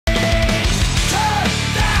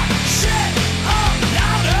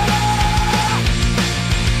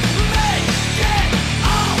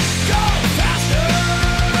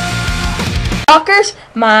rockers?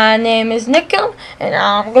 My name is Nico, and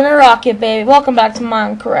I'm gonna rock it, baby. Welcome back to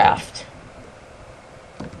Minecraft.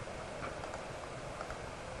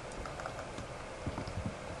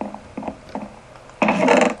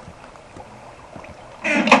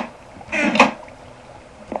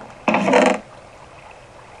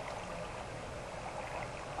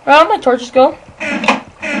 Where'd my torches go?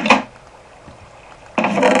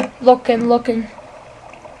 Looking.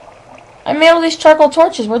 I made all these charcoal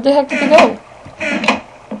torches. Where the heck did they go?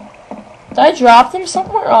 Did I drop them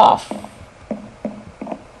somewhere off?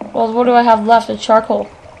 Well, what do I have left? A charcoal.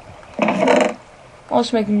 I'll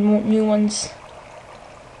just make new ones.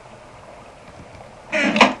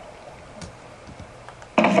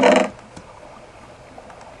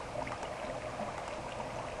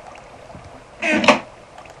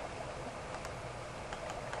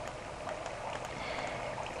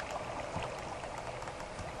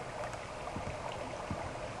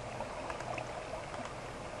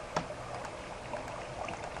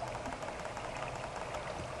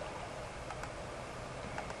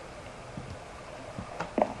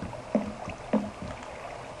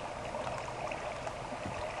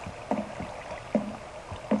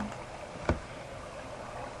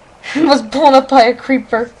 Was blown up by a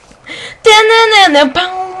creeper.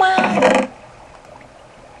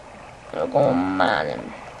 I'll go mine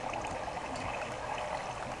him.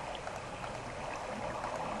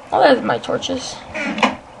 Oh, there's my torches.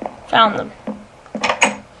 Found them.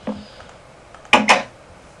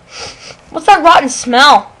 What's that rotten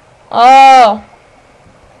smell? Oh.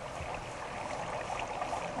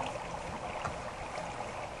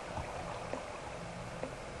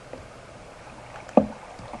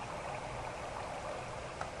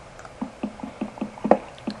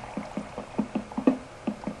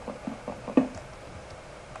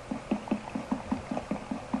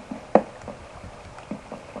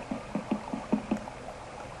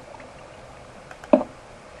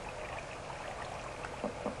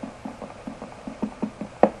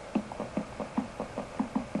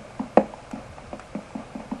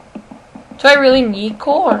 Do I really need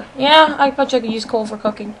coal? Or? Yeah, I bet you I could use coal for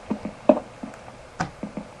cooking.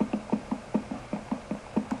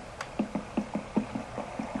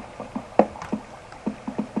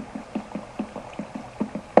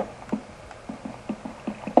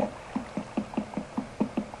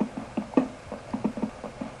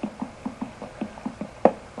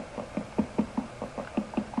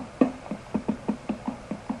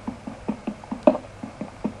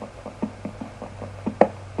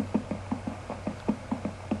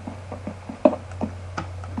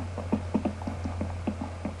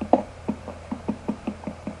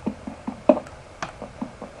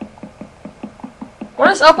 What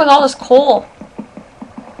is up with all this coal?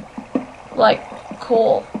 Like,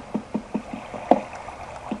 coal.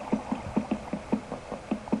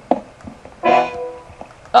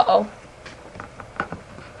 Uh-oh.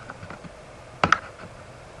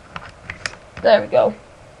 There we go.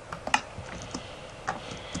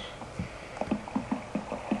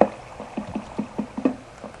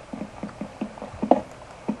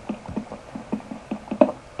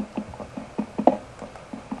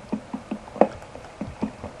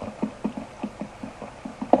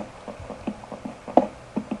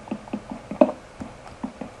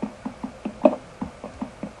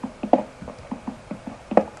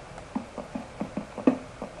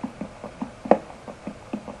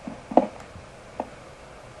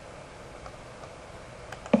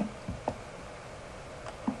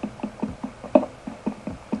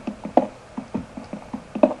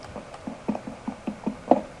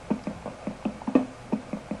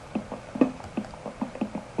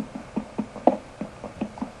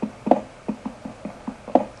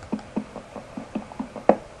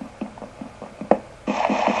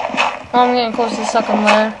 Oh, I'm getting close to the second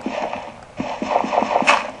layer.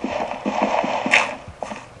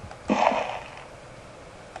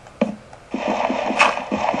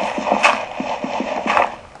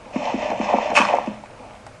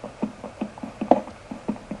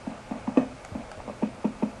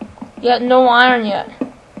 Yet no iron yet.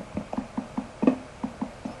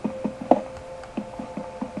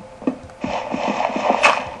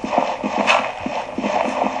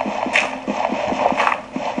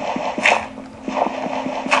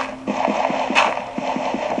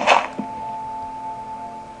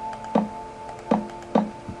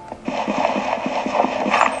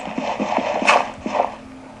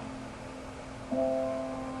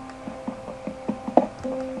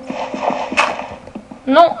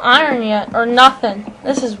 No iron yet, or nothing.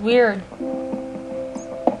 This is weird.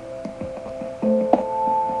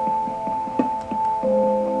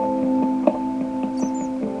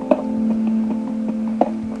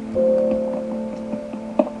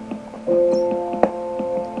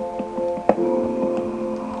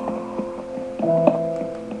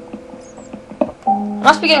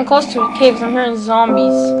 Must be getting close to a cave 'cause I'm hearing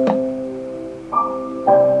zombies.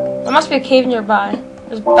 There must be a cave nearby.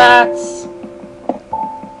 There's bats.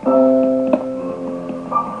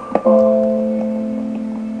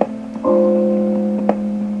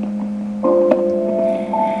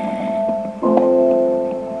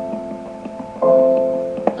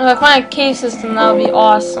 If I find a cave system, that would be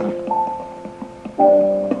awesome.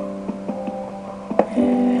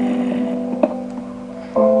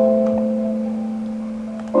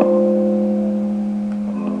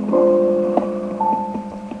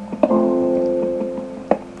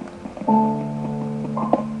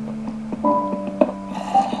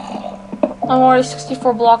 I'm already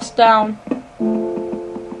 64 blocks down.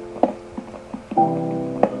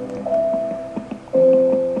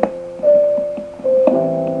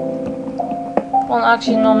 Well,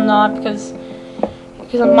 actually, no, I'm not because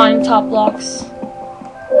I'm mining top blocks.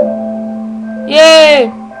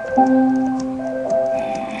 Yay!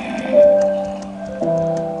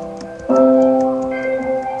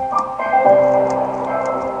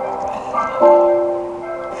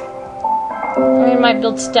 I might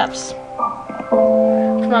build steps.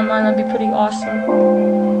 Come on, man, that'd be pretty awesome.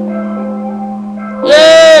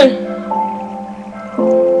 Yay!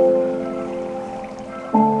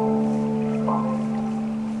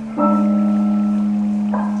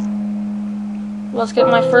 Let's get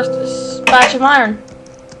my first batch of iron.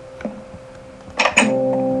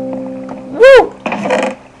 Woo!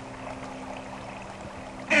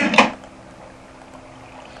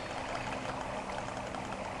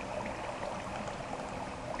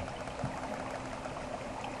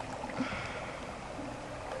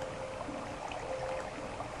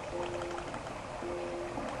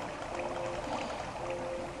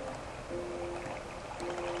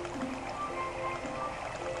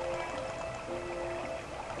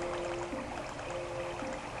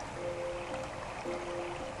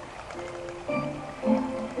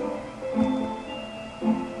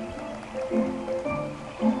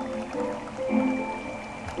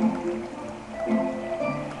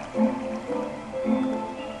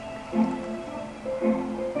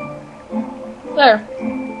 There.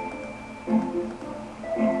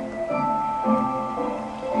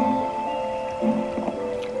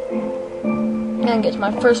 And get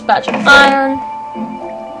my first batch of iron.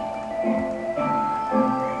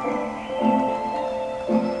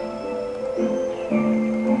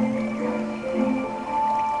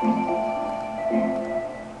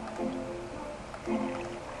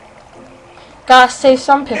 Gotta save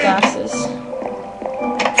some pickaxes.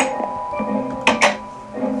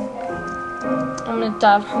 I'm gonna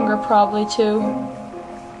die of hunger probably too.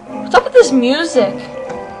 What's up with this music?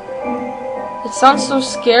 It sounds so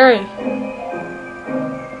scary.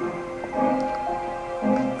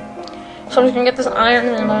 So I'm just gonna get this iron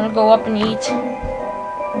and then I'm gonna go up and eat.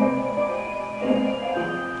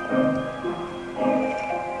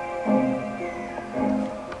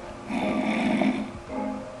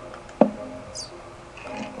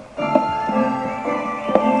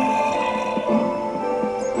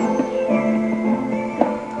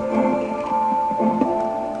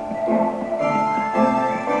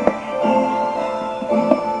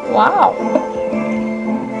 Wow.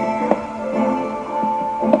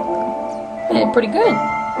 Hey, pretty good.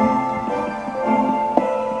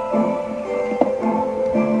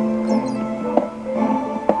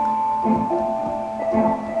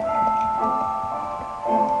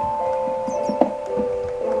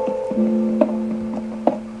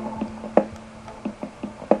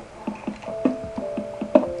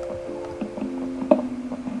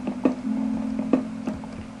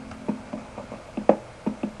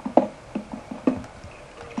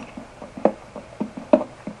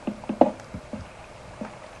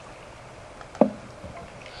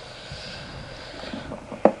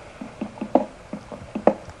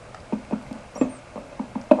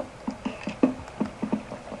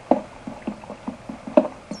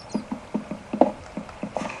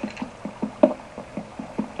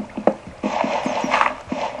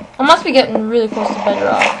 I must be getting really close to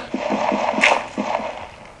bedrock.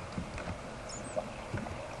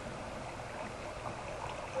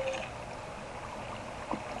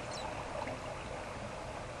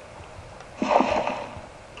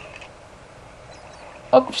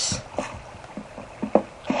 Oops.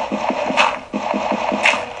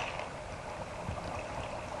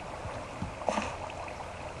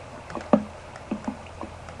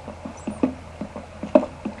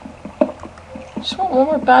 Just want one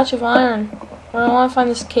more batch of iron. I don't want to find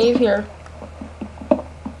this cave here.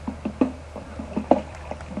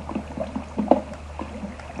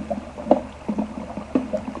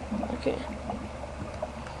 Okay.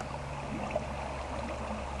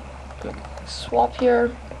 swap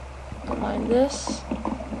here. Don't mind this.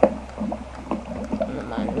 Don't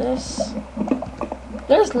mind this.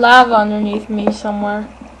 There's lava underneath me somewhere.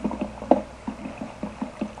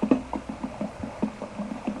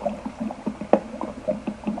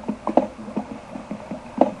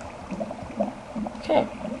 Okay.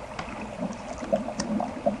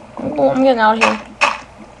 I'm getting out of here.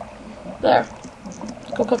 There.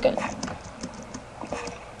 Let's go cook it.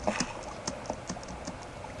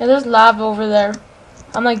 Yeah, there's lava over there.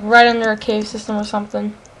 I'm like right under a cave system or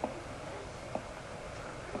something.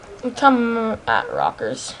 What time am I at,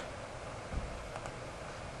 Rockers?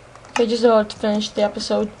 Okay, just about to finish the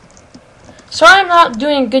episode. Sorry I'm not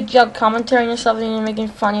doing a good job commentating or something and making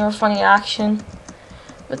funny or funny action.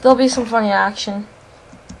 But there'll be some funny action.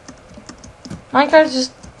 Minecraft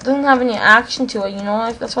just doesn't have any action to it, you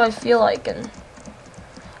know? That's what I feel like. And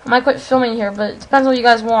I might quit filming here, but it depends what you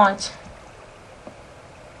guys want.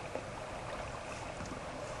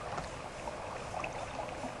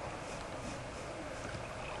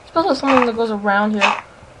 Especially something that goes around here.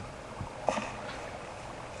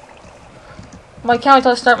 Well, I can't wait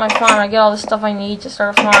till I start my farm. I get all the stuff I need to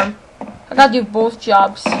start a farm. I gotta do both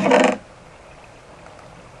jobs.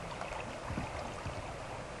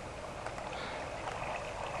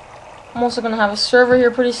 I'm also gonna have a server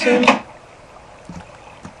here pretty soon.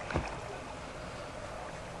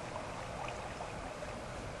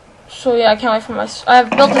 So yeah, I can't wait for my. I've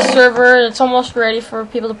built a server. And it's almost ready for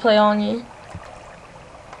people to play on you.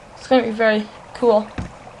 It's gonna be very cool.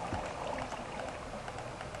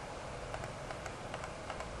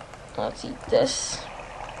 Let's eat this.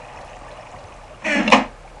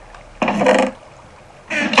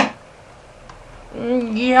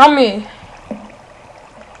 Yummy.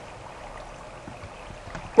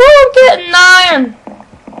 Woo, getting iron.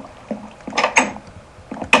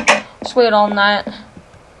 Just wait all night.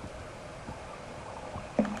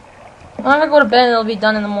 I'm gonna go to bed and it'll be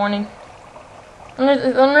done in the morning. I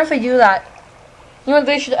wonder if I do that. You know what,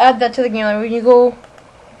 they should add that to the game. Like when you go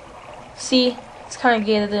see, it's kind of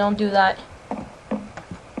gay that they don't do that.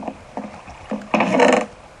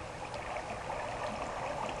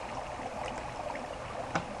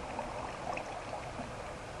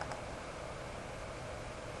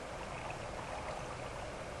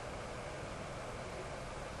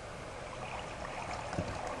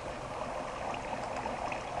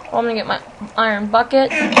 Well, I'm gonna get my iron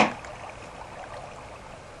bucket.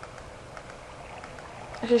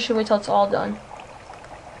 I should wait till it's all done.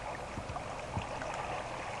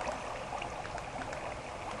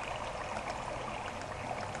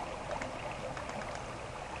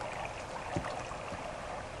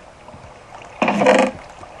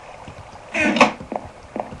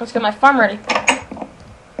 Let's get my farm ready.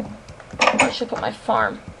 I should put my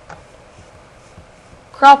farm.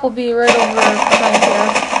 Crop will be right over behind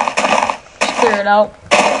here. Just clear it out.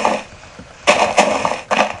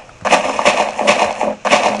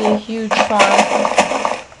 It'll be a huge farm.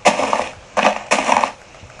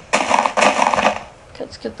 Okay,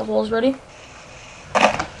 let's get the holes ready.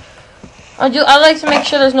 I like to make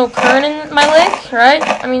sure there's no current in my lake, right?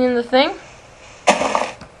 I mean in the thing.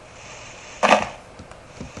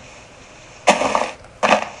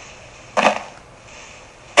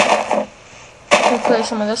 Clear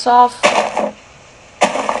some of this off.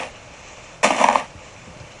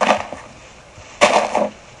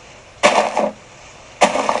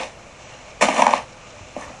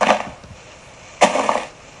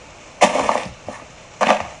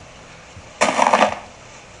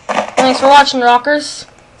 Thanks for watching, Rockers.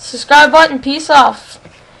 Subscribe button, peace off.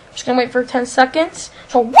 Just gonna wait for 10 seconds.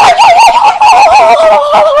 So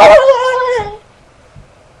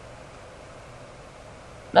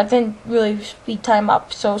that didn't really speed time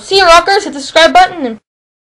up. So see you, Rockers. Hit the subscribe button and